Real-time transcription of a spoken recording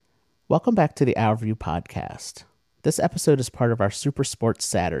Welcome back to the Our View podcast. This episode is part of our Super Sports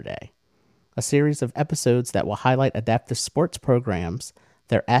Saturday, a series of episodes that will highlight adaptive sports programs,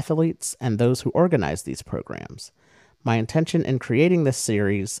 their athletes, and those who organize these programs. My intention in creating this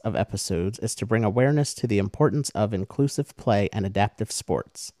series of episodes is to bring awareness to the importance of inclusive play and adaptive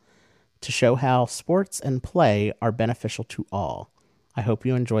sports, to show how sports and play are beneficial to all. I hope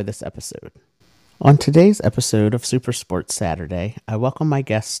you enjoy this episode. On today's episode of Super Sports Saturday, I welcome my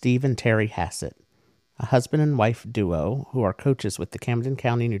guests Steve and Terry Hassett, a husband and wife duo who are coaches with the Camden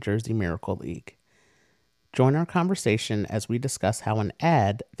County, New Jersey Miracle League. Join our conversation as we discuss how an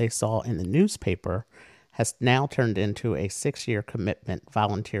ad they saw in the newspaper has now turned into a 6-year commitment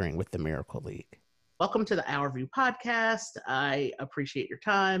volunteering with the Miracle League. Welcome to the Our View podcast. I appreciate your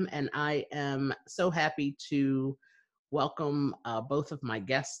time, and I am so happy to welcome both of my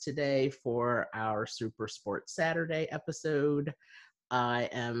guests today for our Super Sports Saturday episode. I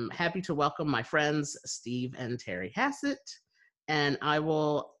am happy to welcome my friends Steve and Terry Hassett, and I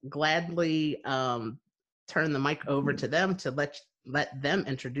will gladly turn the mic over to them to let them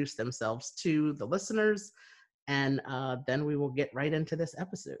introduce themselves to the listeners, and then we will get right into this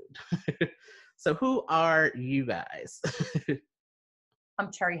episode. So who are you guys? I'm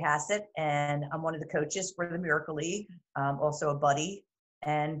Terry Hassett, and I'm one of the coaches for the Miracle League, also a buddy,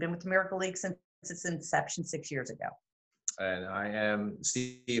 and been with the Miracle League since its inception 6 years ago. And I am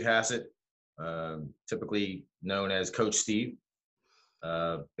Steve Hassett, typically known as Coach Steve.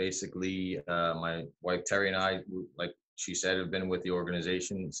 Basically, my wife Terry and I, like she said, have been with the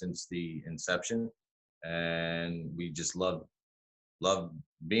organization since the inception, and we just love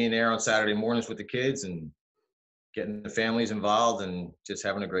being there on Saturday mornings with the kids and getting the families involved and just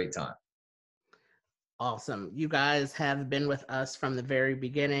having a great time. Awesome. You guys have been with us from the very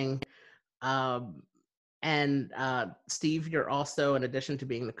beginning. And Steve, you're also, in addition to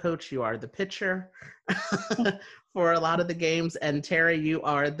being the coach, you are the pitcher for a lot of the games. And Terry, you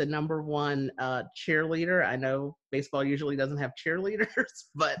are the number one cheerleader. I know baseball usually doesn't have cheerleaders,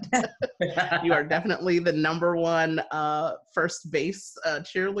 but you are definitely the number one first base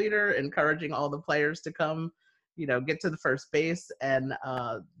cheerleader, encouraging all the players to come, get to the first base. And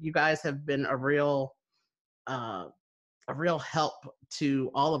you guys have been a real help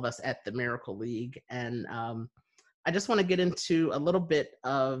to all of us at the Miracle League. And I just want to get into a little bit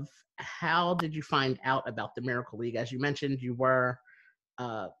of how did you find out about the Miracle League? As you mentioned, you've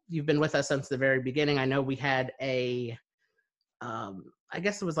been with us since the very beginning. I know we had I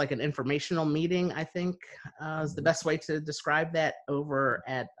guess it was like an informational meeting, I think is the best way to describe that, over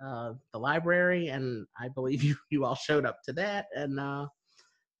at the library. And I believe you all showed up to that. And,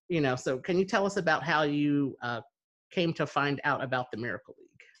 so can you tell us about how you came to find out about the Miracle League?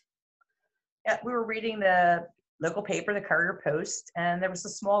 Yeah, we were reading the local paper, the Courier Post, and there was a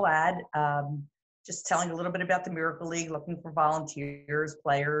small ad just telling a little bit about the Miracle League, looking for volunteers,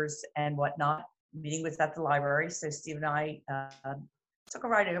 players, and whatnot. Meeting was at the library, so Steve and I took a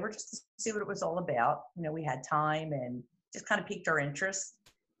ride over just to see what it was all about. We had time and just kind of piqued our interest.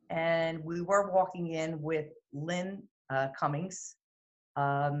 And we were walking in with Lynn Cummings.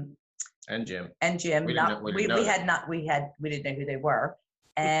 And Jim. We didn't know who they were.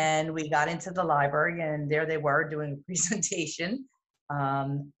 And we got into the library, and there they were doing a presentation.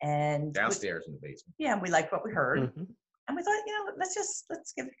 And downstairs in the basement. Yeah, and we liked what we heard. Mm-hmm. And we thought,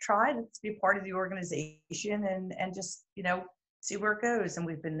 let's give it a try. Let's be a part of the organization and just, see where it goes. And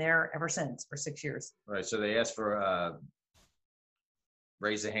we've been there ever since for 6 years. Right. So they asked for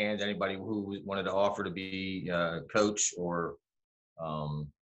raise a hand, anybody who wanted to offer to be coach or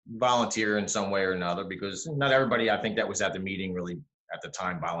volunteer in some way or another, because not everybody, I think, that was at the meeting really at the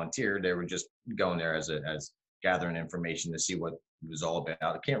time volunteered. They were just going there as gathering information to see what it was all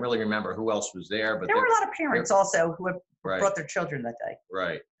about. I can't really remember who else was there, but there were a lot of parents also who had brought their children that day.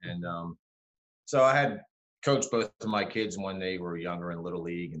 Right. And so I had coached both of my kids when they were younger in Little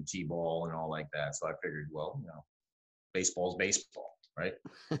League and T-ball and all like that. So I figured, well, baseball's baseball, right?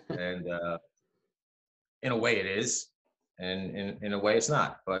 And in a way it is, and in a way it's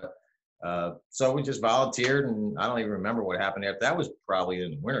not. But so we just volunteered, and I don't even remember what happened after. That was probably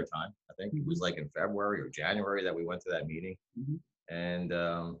in the wintertime. I think it was like in February or January that we went to that meeting. Mm-hmm. And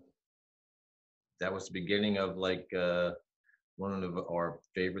that was the beginning of one of our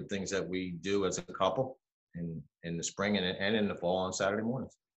favorite things that we do as a couple in the spring and in the fall on Saturday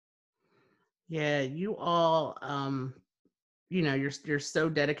mornings. Yeah, you all, you're so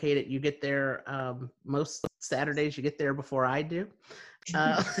dedicated. You get there most Saturdays. You get there before I do.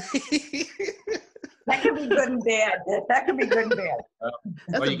 That could be good and bad.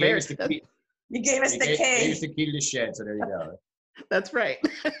 Well, you gave us the key. You gave us the key. You gave us the key to the shed, so there you go. That's right.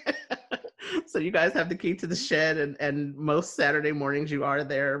 So you guys have the key to the shed, and most Saturday mornings you are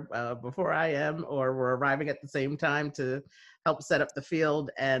there before I am, or we're arriving at the same time to help set up the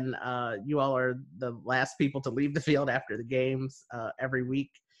field. And you all are the last people to leave the field after the games every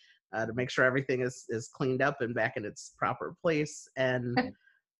week to make sure everything is cleaned up and back in its proper place. And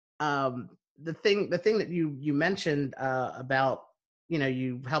the thing that you mentioned about,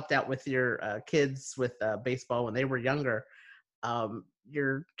 you helped out with your kids with baseball when they were younger.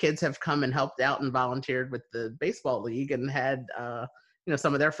 Your kids have come and helped out and volunteered with the baseball league and had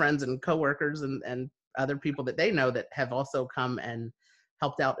some of their friends and coworkers and other people that they know that have also come and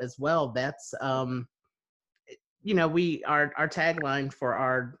helped out as well. That's our tagline for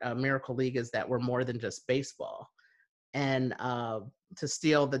our Miracle League is that we're more than just baseball. And to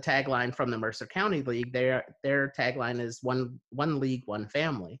steal the tagline from the Mercer County League, their tagline is one league, one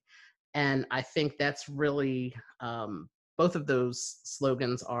family. And I think that's really both of those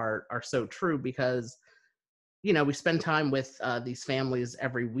slogans are so true because we spend time with these families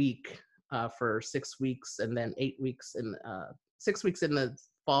every week for 6 weeks, and then 8 weeks in 6 weeks in the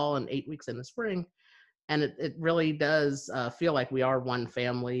fall and 8 weeks in the spring, and it really does feel like we are one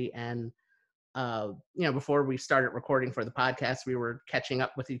family. And before we started recording for the podcast, we were catching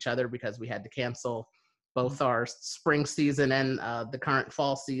up with each other because we had to cancel both our spring season and the current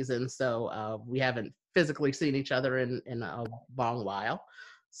fall season. So we haven't physically seen each other in a long while.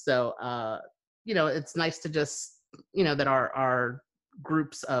 So, it's nice to just, that our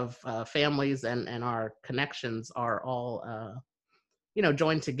groups of families and our connections are all,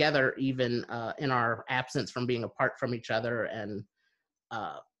 joined together even in our absence from being apart from each other. And,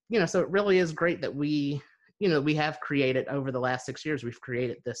 so it really is great that we have created over the last 6 years, we've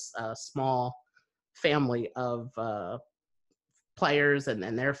created this small family of players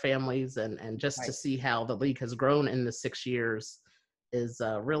and their families, and just Right. to see how the league has grown in the 6 years is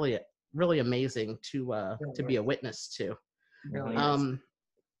really amazing to be a witness to. Really is.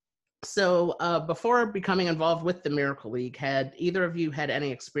 So before becoming involved with the Miracle League, had either of you had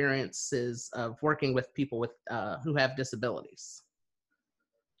any experiences of working with people with who have disabilities?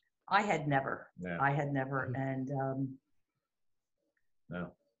 I had never. Yeah. And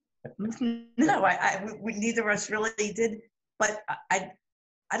No. no, we neither of us really did. But I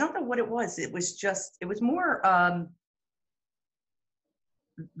don't know what it was. It was more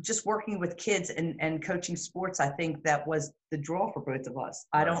just working with kids and coaching sports. I think that was the draw for both of us.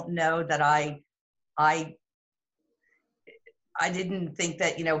 Right. I don't know that I didn't think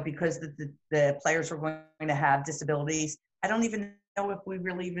that, because the players were going to have disabilities. I don't even know if we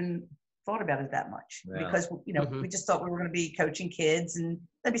really even thought about it that much because, we just thought we were going to be coaching kids and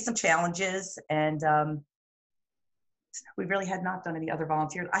there'd be some challenges. And we really had not done any other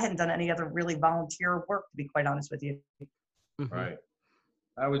volunteers. I hadn't done any other really volunteer work, to be quite honest with you. Right.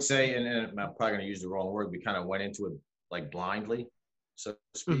 I would say, and I'm probably going to use the wrong word, we kind of went into it like blindly, so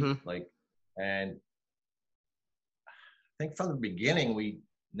to speak. And I think from the beginning, we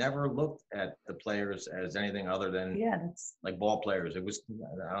never looked at the players as anything other than like ball players. It was,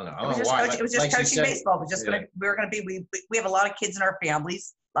 I don't know. I don't know why. It was just coaching baseball. We were going to be, we have a lot of kids in our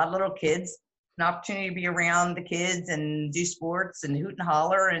families, a lot of little kids, an opportunity to be around the kids and do sports and hoot and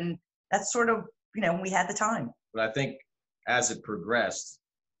holler. And that's sort of, we had the time. But I think as it progressed,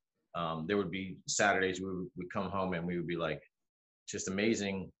 there would be Saturdays we would come home and we would be like, just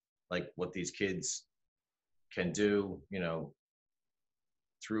amazing, like what these kids can do,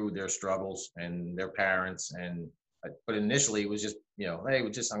 through their struggles and their parents. But initially it was just, hey,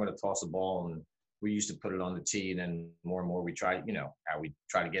 I'm going to toss a ball, and we used to put it on the tee, and then more and more we try, how we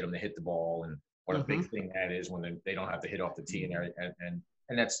try to get them to hit the ball, and what a big thing that is when they don't have to hit off the tee,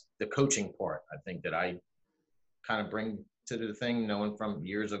 and that's the coaching part, I think, that I kind of bring to the thing, knowing from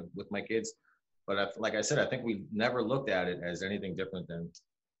years with my kids. But like I said, I think we never looked at it as anything different than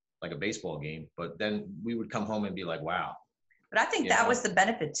like a baseball game. But then we would come home and be like, wow. But I think that was the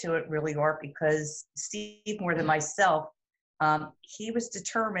benefit to it, really, Art, because Steve, more than myself, he was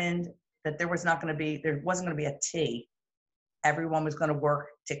determined that there wasn't going to be a tee. Everyone was going to work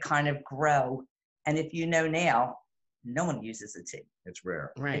to kind of grow. And if now, no one uses a tee. It's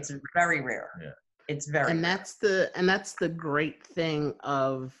rare. Right. It's very rare. Yeah. It's very and rare. that's the great thing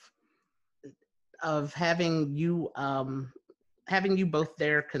of having you both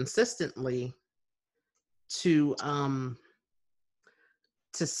there consistently to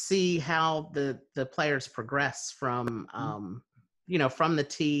see how the players progress from from the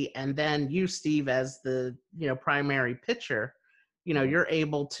tee, and then you, Steve, as the primary pitcher, you're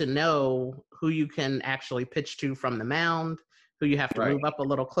able to know who you can actually pitch to from the mound, who you have to Right. move up a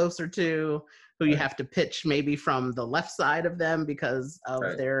little closer to, who you have to pitch maybe from the left side of them because of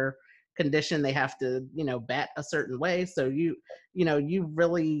Right. their condition. They have to, bat a certain way. So you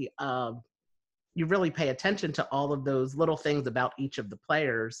really pay attention to all of those little things about each of the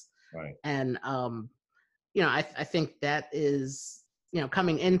players. Right. And, I think that is,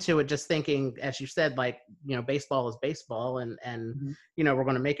 coming into it, just thinking, as you said, like, baseball is baseball and, we're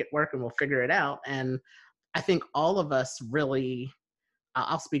going to make it work and we'll figure it out. And I think all of us really,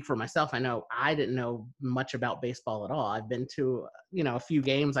 I'll speak for myself. I know I didn't know much about baseball at all. I've been to, a few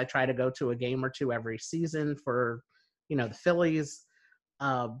games. I try to go to a game or two every season for, the Phillies.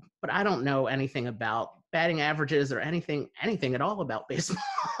 But I don't know anything about batting averages or anything at all about baseball.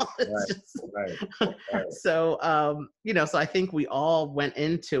 Right. So, so I think we all went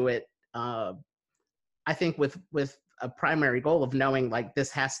into it, I think with a primary goal of knowing, like,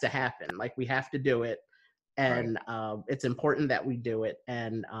 this has to happen. Like, we have to do it. And it's important that we do it.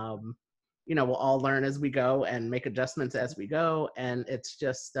 And, we'll all learn as we go and make adjustments as we go. And it's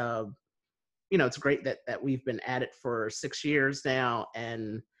just, it's great that we've been at it for 6 years now,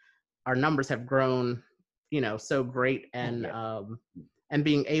 and our numbers have grown, so great. And, and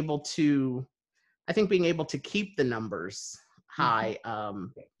being able to keep the numbers high,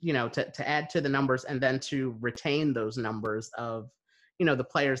 to add to the numbers and then to retain those numbers of, the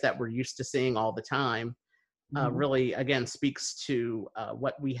players that we're used to seeing all the time, really, again, speaks to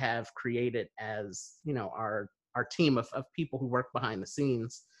what we have created as, our team of people who work behind the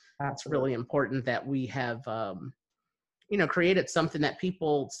scenes. Absolutely. It's really important that we have, created something that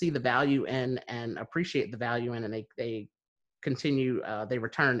people see the value in and appreciate the value in, and they continue, they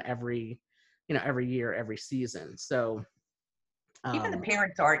return every year, every season. So even the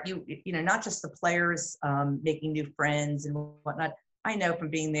parents are, not just the players making new friends and whatnot. I know from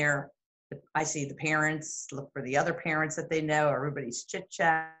being there, I see the parents look for the other parents that they know. Everybody's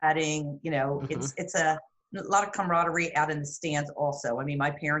chit-chatting. It's a lot of camaraderie out in the stands also. I mean, my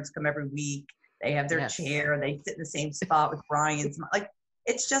parents come every week. They have their chair. They sit in the same spot with Brian's. Like,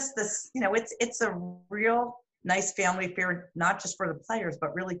 it's just this, it's a real nice family affair, not just for the players,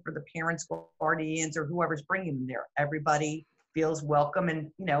 but really for the parents, guardians, or whoever's bringing them there. Everybody feels welcome,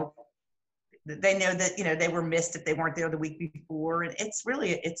 and, they know that, they were missed if they weren't there the week before. And it's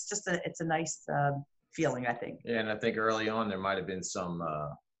really, it's a nice feeling, I think. Yeah, and I think early on there might have been some,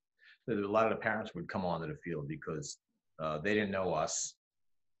 a lot of the parents would come onto the field because they didn't know us.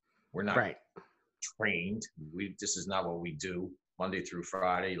 We're not trained. This is not what we do Monday through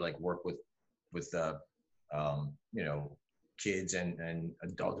Friday, like work with kids and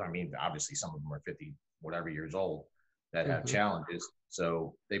adults. I mean, obviously some of them are 50, whatever years old that have challenges.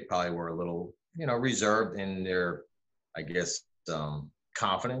 So they probably were a little, reserved in their, I guess,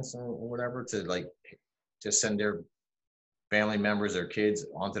 confidence or whatever to, like, just send their family members or kids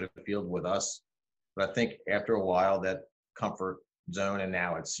onto the field with us. But I think after a while, that comfort zone, and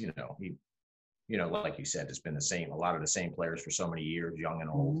now it's, like you said, it's been a lot of the same players for so many years, young and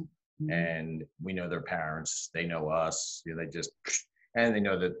old. And we know their parents, they know us, and they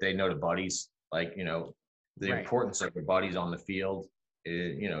know the buddies, like, the importance of the buddies on the field,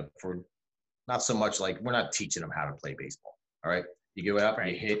 for not so much like we're not teaching them how to play baseball. All right. You go out,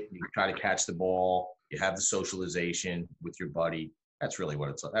 you hit, you try to catch the ball, you have the socialization with your buddy. That's really what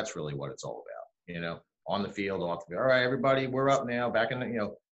it's all about, on the field, off the field. All right, everybody, we're up now, back in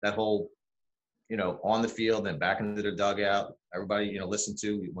the, that whole, on the field and back into the dugout. Everybody, listen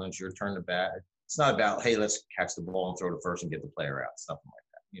to when it's your turn to bat. It's not about, hey, let's catch the ball and throw to first and get the player out, something like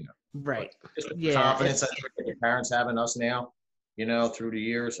that, Right. But just the confidence I think that the parents have in us now, through the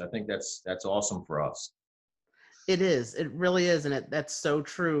years, I think that's awesome for us. It is. It really is, and that's so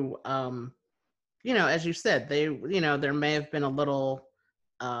true. As you said, there may have been a little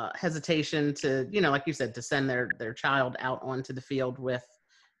hesitation to, like you said, to send their child out onto the field with,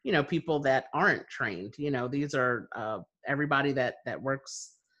 people that aren't trained. These are everybody that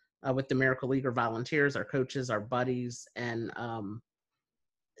works with the Miracle League or volunteers, our coaches, our buddies, and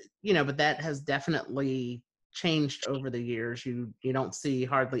but that has definitely changed over the years. You don't see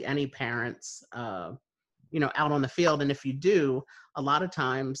hardly any parents out on the field, and if you do, a lot of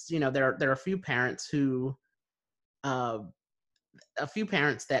times, there are a few parents who that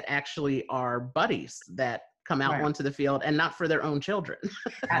actually are buddies that come out onto the field, and not for their own children.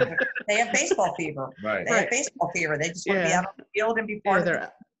 They have baseball fever. Right. They have baseball fever. They just want to be out on the field and be part of it.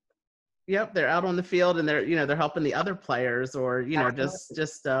 They're out on the field, and they're helping the other players, or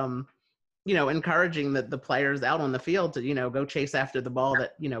just encouraging the players out on the field to go chase after the ball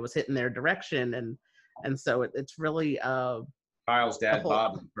that was hitting their direction, and so it's really Kyle's dad,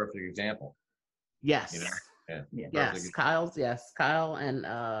 Bob, is a perfect example. Yes. Yeah. Yes, Kyle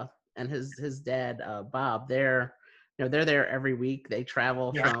and his dad Bob. They're there every week. They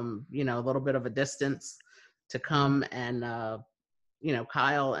travel from a little bit of a distance to come, and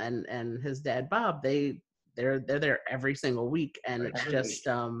Kyle and his dad Bob, they're there every single week, and it's just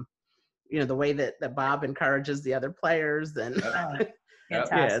the way that Bob encourages the other players, and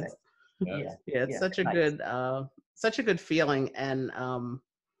Fantastic. it's such a good feeling, and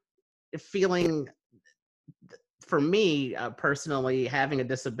feeling for me personally, having a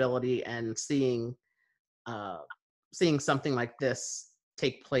disability and seeing something like this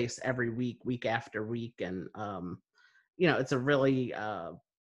take place every week after week, and it's a really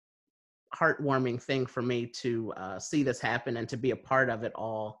heartwarming thing for me to see this happen and to be a part of it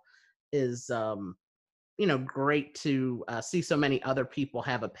all. Is great to see so many other people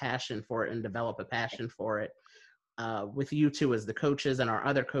have a passion for it and develop a passion for it. With you two as the coaches and our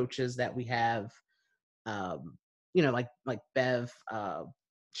other coaches that we have, like Bev,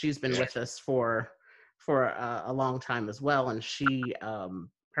 she's been with us for a long time as well, and she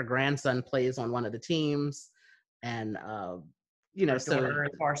her grandson plays on one of the teams, and her daughter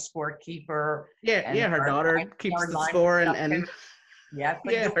is our scorekeeper. Her daughter keeps the score, and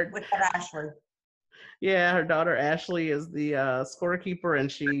with that Ashley. Yeah, her daughter Ashley is the scorekeeper, and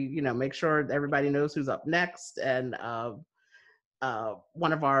she, makes sure everybody knows who's up next. And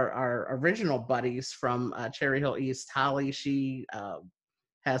one of our original buddies from Cherry Hill East, Holly, she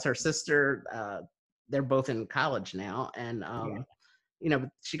has her sister. They're both in college now, and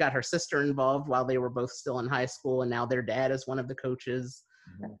she got her sister involved while they were both still in high school, and now their dad is one of the coaches.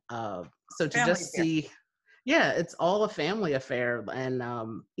 So to just see. Yeah, it's all a family affair, and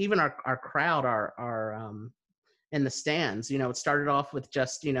even our crowd are in the stands. It started off with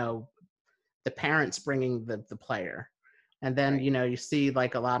just the parents bringing the player, and then you see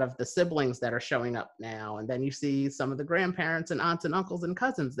like a lot of the siblings that are showing up now, and then you see some of the grandparents and aunts and uncles and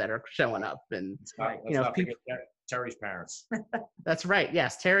cousins that are showing up, and people. Terry's parents. That's right.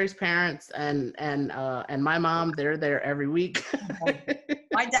 Yes, Terry's parents and my mom. They're there every week.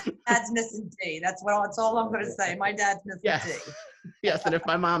 My dad's missing T. That's all I'm going to say. My dad's missing T. Yes, and if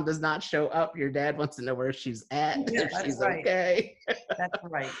my mom does not show up, your dad wants to know where she's at, if she's okay. That's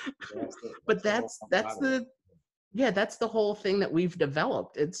right. But that's the whole thing that we've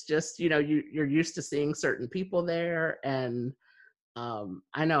developed. It's just you're used to seeing certain people there, and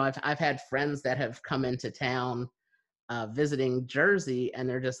I know I've had friends that have come into town visiting Jersey, and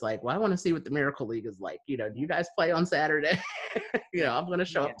they're just like, well, I want to see what the Miracle League is like. Do you guys play on Saturday? I'm going to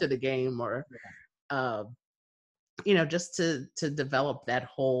show up to the game, or just to develop that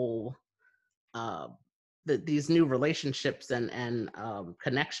whole these new relationships and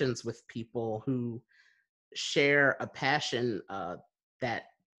connections with people who share a passion that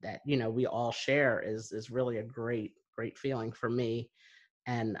we all share is really a great feeling for me.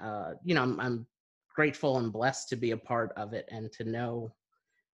 And I'm grateful and blessed to be a part of it, and to know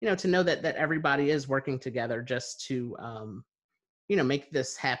that everybody is working together just to make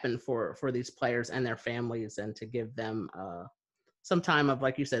this happen for these players and their families, and to give them some time of,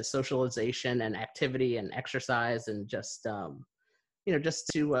 like you said, socialization and activity and exercise, and just just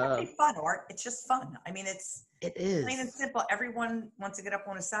to it's fun, Art. It's just fun. I mean, it is plain and simple. Everyone wants to get up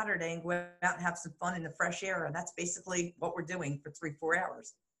on a Saturday and go out and have some fun in the fresh air, and that's basically what we're doing for 3-4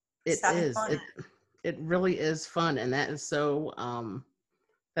 hours. It is. It really is fun, and that is so.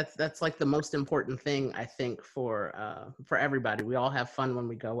 That's like the most important thing, I think, for everybody. We all have fun when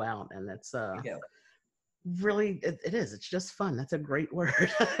we go out, and it's really it is. It's just fun. That's a great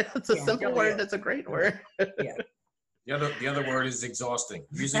word. It's a simple word. That's a great word. Yeah. The other word is exhausting.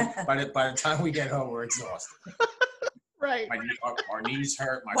 Usually, by the time we get home, we're exhausted. Right. Our knees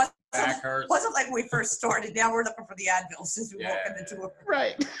hurt. My back hurts. Wasn't like when we first started. Now we're looking for the Advil since we walk in the door.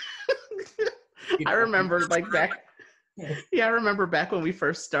 Right. I remember back. Yeah, I remember back when we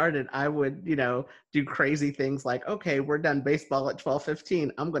first started, I would, do crazy things like, okay, we're done baseball at 12:15.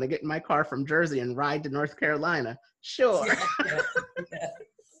 I'm going to get in my car from Jersey and ride to North Carolina. Sure.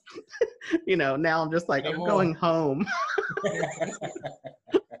 Yeah. Now I'm just like, I'm going home.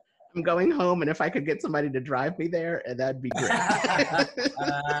 I'm going home, and if I could get somebody to drive me there, that'd be great.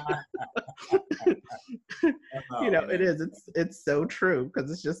 It is. It's so true, because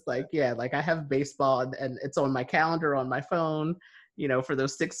it's just like, like I have baseball, and it's on my calendar on my phone. For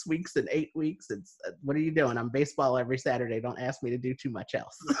those 6 weeks and 8 weeks, it's what are you doing? I'm baseball every Saturday. Don't ask me to do too much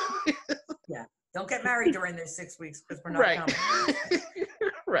else. Yeah. Don't get married during those 6 weeks, because we're not coming.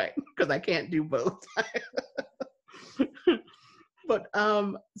 Right, because I can't do both. But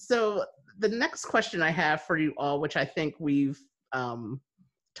so the next question I have for you all, which I think we've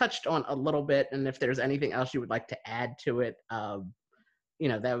touched on a little bit, and if there's anything else you would like to add to it,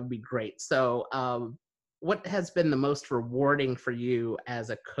 that would be great. So what has been the most rewarding for you as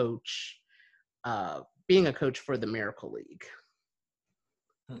a coach, being a coach for the Miracle League?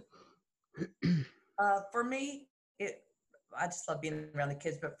 For me, I just love being around the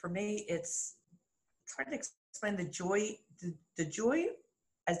kids, but for me, it's hard to explain the joy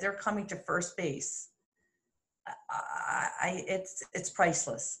as they're coming to first base. It's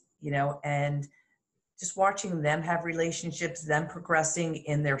priceless, and just watching them have relationships, them progressing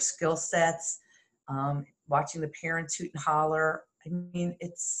in their skill sets, watching the parents hoot and holler. I mean,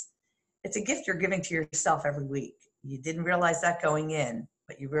 it's a gift you're giving to yourself every week. You didn't realize that going in,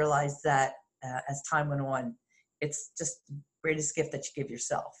 but you realize that as time went on. It's just the greatest gift that you give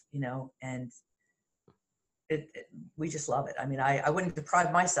yourself, and we just love it. I mean, I wouldn't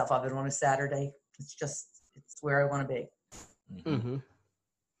deprive myself of it on a Saturday. It's where I want to be. Mm-hmm.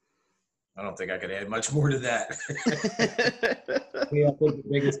 I don't think I could add much more to that. Yeah, I think the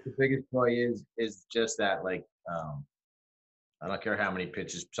biggest joy is just that, like, I don't care how many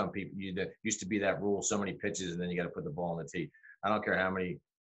pitches. Some people, used to be that rule, so many pitches, and then you got to put the ball in the tee. I don't care how many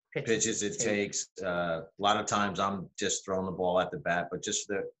pitches it takes. A lot of times I'm just throwing the ball at the bat, but just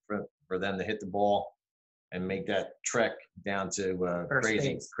for them to hit the ball and make that trek down to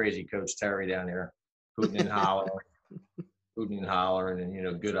crazy Coach Terry down there, hooting and hollering,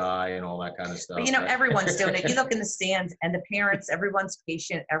 and good eye and all that kind of stuff. But everyone's doing it. You look in the stands, and the parents, everyone's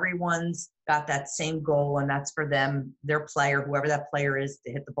patient. Everyone's got that same goal, and that's for them, their player, whoever that player is,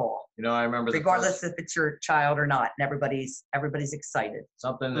 to hit the ball. I remember regardless if it's your child or not, and everybody's excited.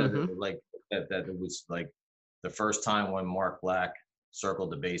 Something that like that was like the first time when Mark Black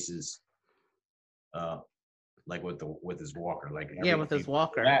circled the bases, like with his walker, with his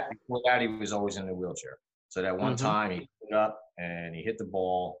walker. Before that, he was always in a wheelchair. So that one time he stood up and he hit the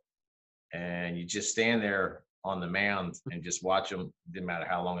ball, and you just stand there on the mound and just watch him. Didn't matter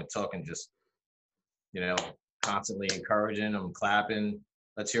how long it took, and just constantly encouraging him, clapping.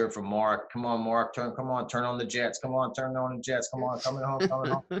 Let's hear it from Mark. Come on, Mark. Turn on the Jets. Come on, turn on the Jets. Come on, coming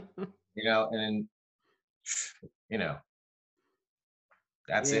home. And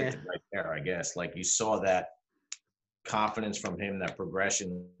that's it right there, I guess. Like, you saw that confidence from him, that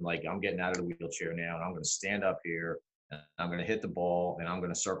progression. Like, I'm getting out of the wheelchair now, and I'm going to stand up here, and I'm going to hit the ball, and I'm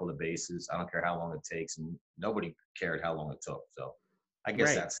going to circle the bases. I don't care how long it takes, and nobody cared how long it took. So I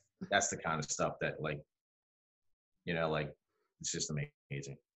guess that's the kind of stuff that, it's just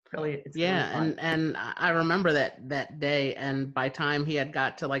amazing. Really, and I remember that day, and by time he had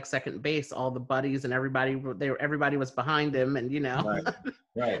got to second base, all the buddies and everybody was behind him, and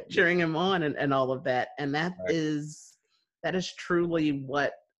right. cheering him on and all of that. And that is truly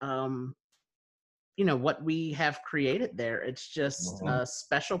what what we have created there. It's just a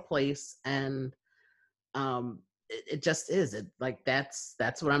special place, and it just is.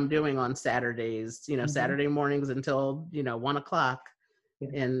 That's what I'm doing on Saturdays, Saturday mornings until 1:00,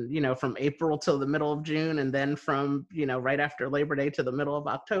 and from April till the middle of June, and then from right after Labor Day to the middle of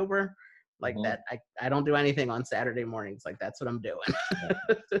October. That I don't do anything on Saturday mornings. That's what I'm doing.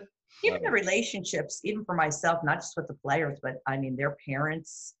 Even the relationships, even for myself, not just with the players, but I mean their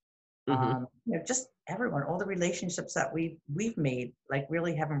parents, just everyone, all the relationships that we've made,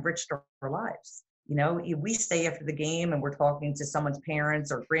 really have enriched our lives. We stay after the game and we're talking to someone's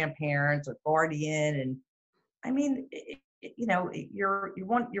parents or grandparents or guardian, and I mean, you're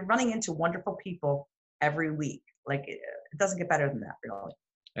running into wonderful people every week. It doesn't get better than that, really.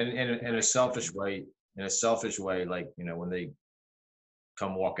 And in a selfish way, when they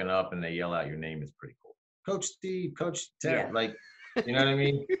come walking up and they yell out your name, it's pretty cool. Coach Steve, Coach Ted, you know what I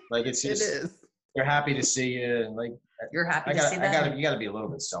mean? It's just, it is. They're happy to see you. You're happy to see them. You got to be a little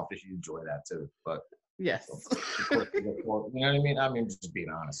bit selfish. You enjoy that too, but yes. Of course, you know what I mean? I mean, just being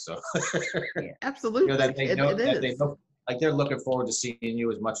honest. So absolutely, they know, they're looking forward to seeing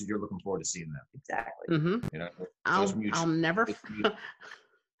you as much as you're looking forward to seeing them. Exactly. Mm-hmm. I'll never.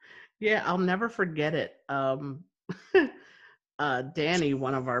 I'll never forget it. Danny,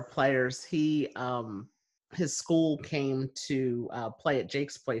 one of our players, his school came to play at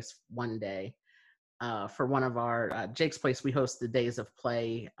Jake's Place one day. For one of our Jake's Place, we host the days of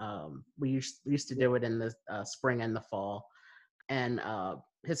play. We used to do it in the spring and the fall. And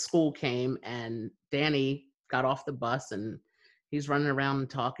his school came, and Danny got off the bus, and he's running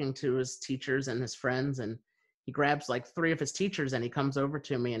around talking to his teachers and his friends, and he grabs 3 of his teachers, and he comes over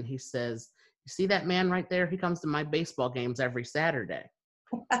to me and he says, "You see that man right there? He comes to my baseball games every Saturday."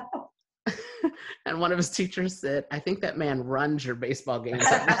 And one of his teachers said, "I think that man runs your baseball games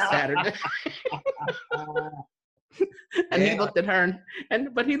every Saturday." And he Yeah. looked at her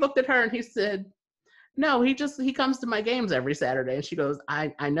but he looked at her and he said, no, he comes to my games every Saturday. And she goes,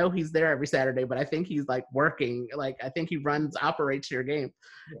 I know he's there every Saturday, but I think he's like working. Like, I think he operates your game.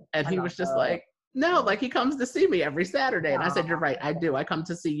 And he was just like, no, like he comes to see me every Saturday. And I said, you're right. I do. I come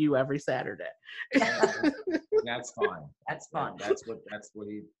to see you every Saturday. That's fine. That's fun. That's what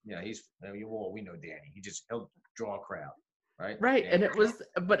he, he's, well, we know Danny. He'll draw a crowd, right? Right. And And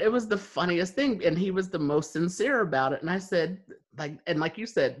it was the funniest thing. And he was the most sincere about it. And I said, like you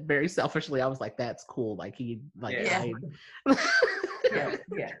said, very selfishly, I was like, that's cool. Like Yeah. Yeah.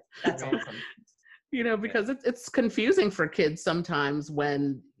 That's awesome. Because it's confusing for kids sometimes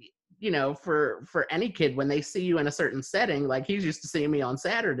when, for any kid, when they see you in a certain setting, like he's used to seeing me on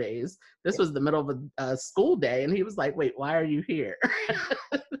Saturdays. This was the middle of a school day. And he was like, wait, why are you here?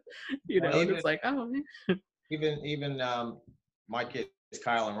 Well, and it's like, oh. Even my kids,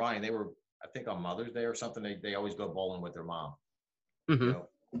 Kyle and Ryan, they were, I think on Mother's Day or something, they always go bowling with their mom, Mm-hmm.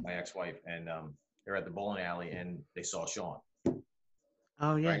 My ex-wife, and they're at the bowling alley and they saw Sean.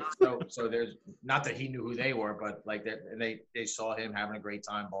 Oh yeah. Right. So there's, not that he knew who they were, but like that, and they saw him having a great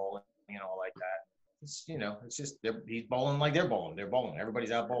time bowling, like that. It's, it's just he's bowling like they're bowling. They're bowling.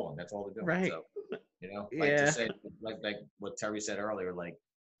 Everybody's out bowling. That's all they're doing. Right. So, like to say, like what Terry said earlier, like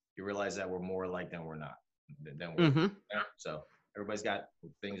you realize that we're more alike than we're not. Than we're, Mm-hmm. So everybody's got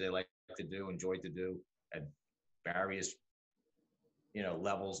things they like to do, enjoy to do at various,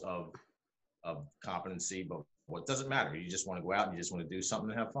 levels of competency, but what doesn't matter. You just want to go out and you just want to do something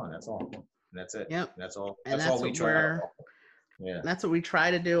and have fun. That's all. And that's it. Yep. That's all. And That's all we try. Yeah. That's what we try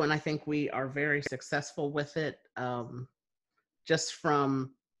to do. And I think we are very successful with it. Just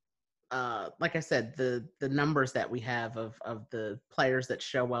from, like I said, the numbers that we have of the players that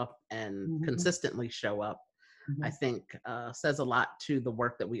show up and Mm-hmm. consistently show up, Mm-hmm. I think says a lot to the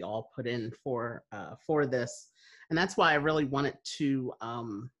work that we all put in for this. And that's why I really wanted to,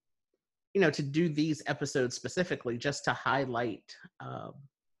 to do these episodes specifically, just to highlight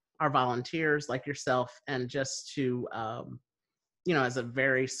our volunteers like yourself, and just to, as a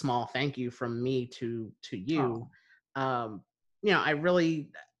very small thank you from me to you. I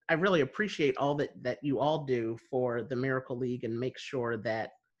really appreciate all that you all do for the Miracle League, and make sure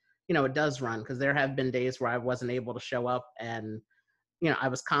that, it does run, because there have been days where I wasn't able to show up, and, I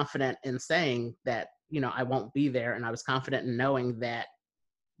was confident in saying that, I won't be there. And I was confident in knowing that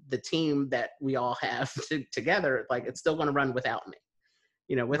the team that we all have together, like, it's still going to run without me,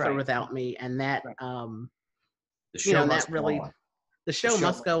 with or without me. And that, the show must that really, go on. the show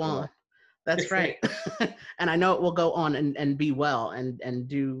must go on. That's right. And I know it will go on and be well and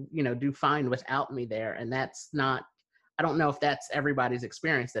do, do fine without me there. And that's not, I don't know if that's everybody's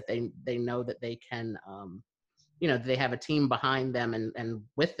experience, that they know that they can, they have a team behind them and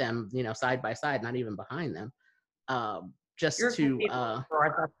with them, side by side, not even behind them. That's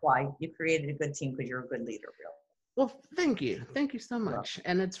why you created a good team, because you're a good leader, really. Well, thank you so much.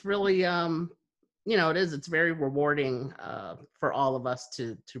 And it's really, it's very rewarding for all of us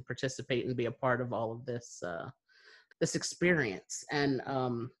to participate and be a part of all of this this experience. And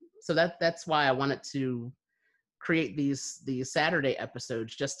so that's why I wanted to create these Saturday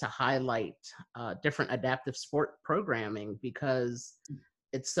episodes, just to highlight different adaptive sport programming, because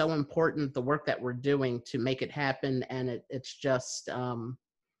it's so important, the work that we're doing to make it happen. And it's just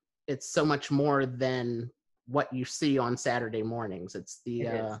it's so much more than what you see on Saturday mornings. It's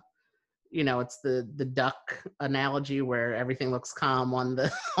the it's the duck analogy, where everything looks calm on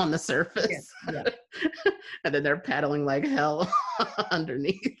the surface. Yeah. And then they're paddling like hell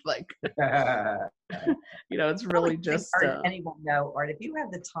underneath. Like, it's really just anyone know, Art, if you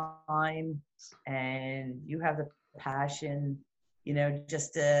have the time and you have the passion,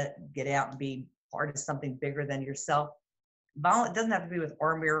 just to get out and be part of something bigger than yourself. It doesn't have to be with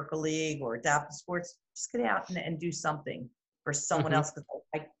our Miracle League or Adaptive Sports. Just get out and do something for someone else.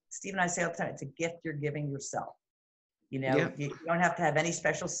 Like Steve and I say all the time, it's a gift you're giving yourself. You don't have to have any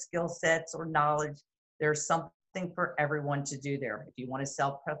special skill sets or knowledge. There's something for everyone to do there. If you want to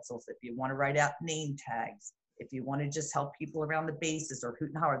sell pretzels, if you want to write out name tags, if you want to just help people around the bases or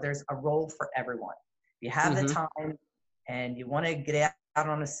hoot and holler, there's a role for everyone. If you have the time and you want to get out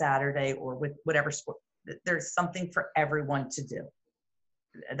on a Saturday or with whatever sport, there's something for everyone to do.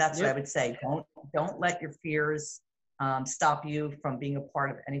 That's what I would say. Don't let your fears stop you from being a part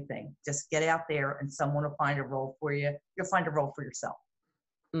of anything. Just get out there and someone will find a role for you. You'll find a role for yourself.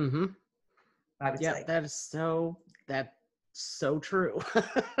 Mm-hmm. I would say. That's so true.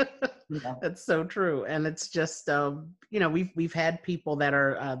 That's so true. And it's just, we've had people that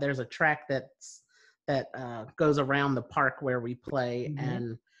are, there's a track that goes around the park where we play.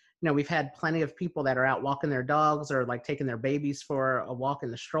 And, we've had plenty of people that are out walking their dogs or like taking their babies for a walk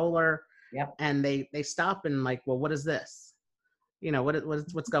in the stroller. Yep. And they stop and like, well, what is this?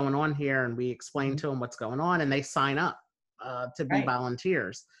 What's going on here? And we explain to them what's going on, and they sign up to be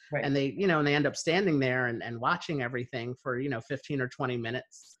volunteers. Right. And they, and they end up standing there and watching everything for, 15 or 20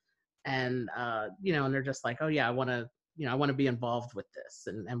 minutes. And, and they're just like, oh yeah, I want to be involved with this.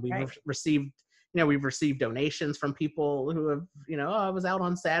 And we've received, we've received donations from people who have, oh, I was out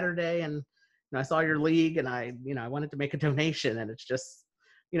on Saturday and I saw your league and I wanted to make a donation. And it's just,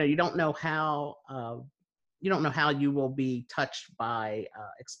 you don't know how you will be touched by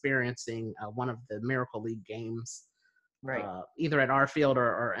experiencing one of the Miracle League games, right? Either at our field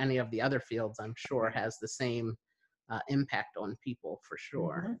or any of the other fields. I'm sure has the same impact on people for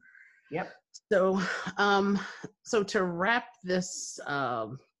sure. Mm-hmm. Yep. So to wrap this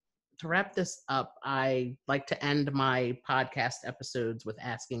up, I like to end my podcast episodes with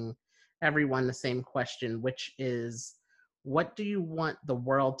asking everyone the same question, which is, what do you want the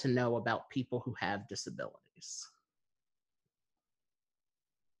world to know about people who have disabilities?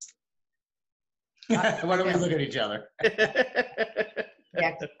 Why don't we look at each other?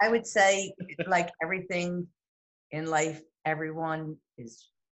 Yeah, I would say, like everything in life, everyone is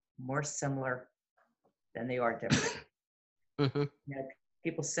more similar than they are different. Mm-hmm.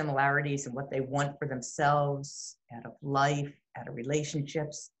 People's similarities and what they want for themselves out of life, out of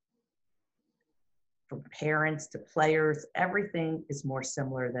relationships, from parents to players, everything is more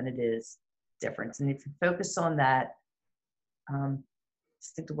similar than it is different. And if you focus on that, I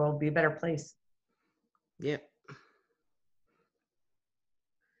think the world will be a better place. Yep.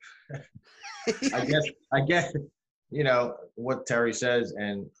 I guess, what Terry says,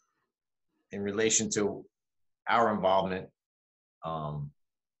 and in relation to our involvement, I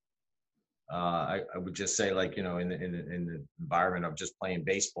would just say, like, in the environment of just playing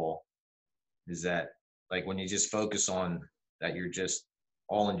baseball, is that, like, when you just focus on that, you're just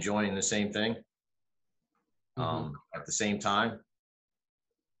all enjoying the same thing at the same time.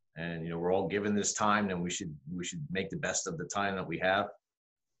 And, we're all given this time, and we should make the best of the time that we have.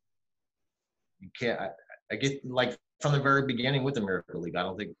 You can't, I get, like, from the very beginning with the Miracle League, I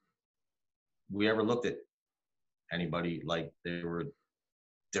don't think we ever looked at anybody like they were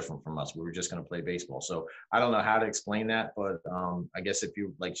different from us. We were just going to play baseball. So I don't know how to explain that, but I guess if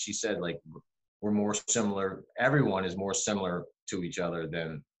you, like she said, like, we're more similar. Everyone is more similar to each other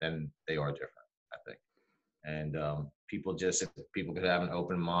than they are different, I think. And if people could have an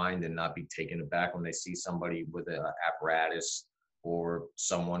open mind and not be taken aback when they see somebody with an apparatus or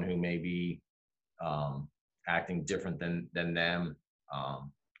someone who may be acting different than them,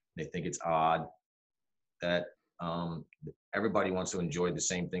 they think it's odd. That everybody wants to enjoy the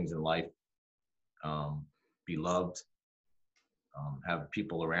same things in life, be loved, have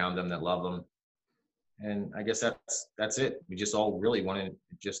people around them that love them. And I guess that's it. We just all really want to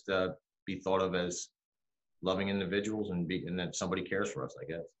just be thought of as loving individuals and that somebody cares for us, I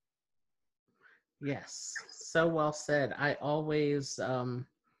guess. Yes, so well said. I always,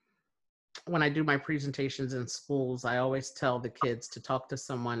 when I do my presentations in schools, I always tell the kids to talk to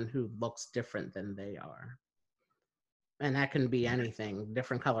someone who looks different than they are. And that can be anything,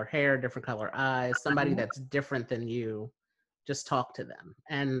 different color hair, different color eyes, somebody that's different than you. Just talk to them.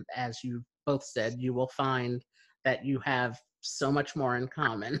 And as you both said, you will find that you have so much more in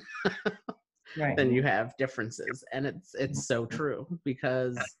common than you have differences. And it's so true,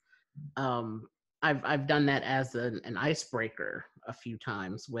 because I've done that as an icebreaker a few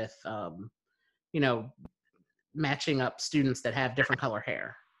times with, matching up students that have different color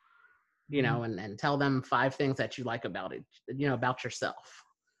hair, and tell them 5 things that you like about it, about yourself,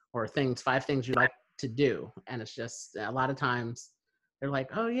 or 5 things you like to do. And it's just, a lot of times they're like,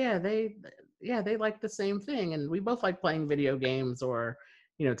 oh yeah, they like the same thing. And we both like playing video games, or,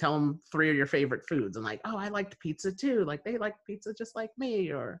 tell them 3 of your favorite foods. And like, oh, I liked pizza too. Like, they like pizza just like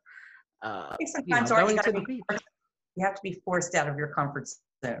me. Or, sometimes going to the beach. You have to be forced out of your comfort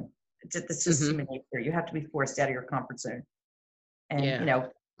zone. It's just human nature. You have to be forced out of your comfort zone. And,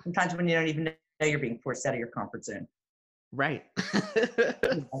 sometimes when you don't even know you're being forced out of your comfort zone. Right.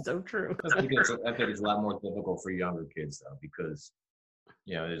 So true. I think it's a lot more difficult for younger kids, though, because,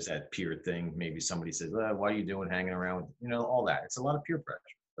 there's that peer thing. Maybe somebody says, why are you hanging around with, all that. It's a lot of peer pressure.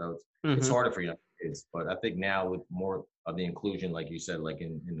 So it's harder for younger kids. But I think now with more of the inclusion, like you said, like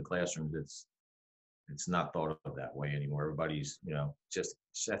in the classrooms, it's not thought of that way anymore. Everybody's, just,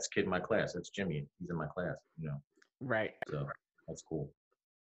 that's kid in my class. That's Jimmy. He's in my class, Right. So that's cool.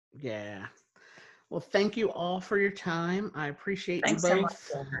 Yeah. Well, thank you all for your time. I appreciate Thanks you both.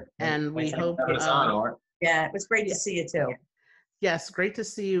 so much. And we hope. Yeah, it was great to see you too. Yes, great to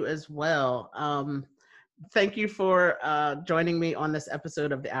see you as well. Thank you for joining me on this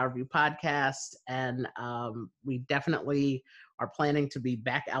episode of the Our View podcast. And we definitely are planning to be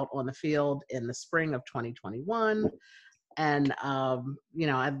back out on the field in the spring of 2021. And,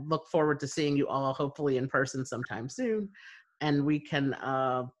 I look forward to seeing you all hopefully in person sometime soon. And we can,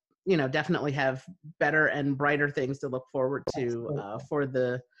 definitely have better and brighter things to look forward to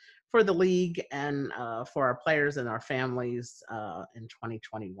for the league and for our players and our families in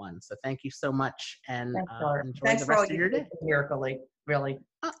 2021. So thank you so much, and enjoy the rest of your day. Miracle League, really.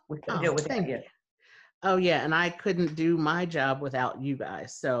 We couldn't do it without you. Oh yeah, and I couldn't do my job without you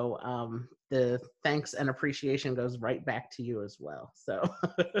guys. So the thanks and appreciation goes right back to you as well. So,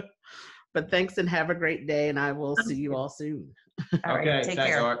 but thanks and have a great day, and I will see you all soon. All right, Okay, take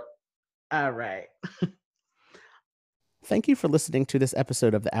thanks, care. Art. All right. Thank you for listening to this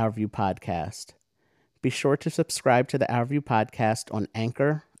episode of the Our View podcast. Be sure to subscribe to the Our View podcast on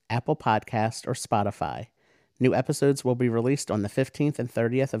Anchor, Apple Podcast, or Spotify. New episodes will be released on the 15th and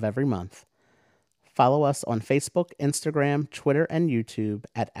 30th of every month. Follow us on Facebook, Instagram, Twitter, and YouTube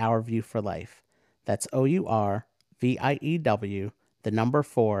at Our View for Life. That's OURVIEW,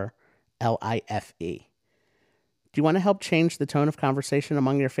 4 LIFE. Do you want to help change the tone of conversation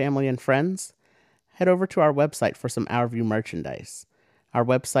among your family and friends? Head over to our website for some Our View merchandise. Our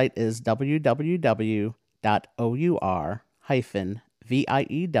website is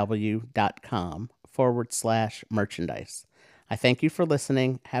www.our-view.com/merchandise. I thank you for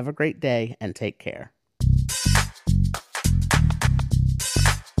listening. Have a great day and take care.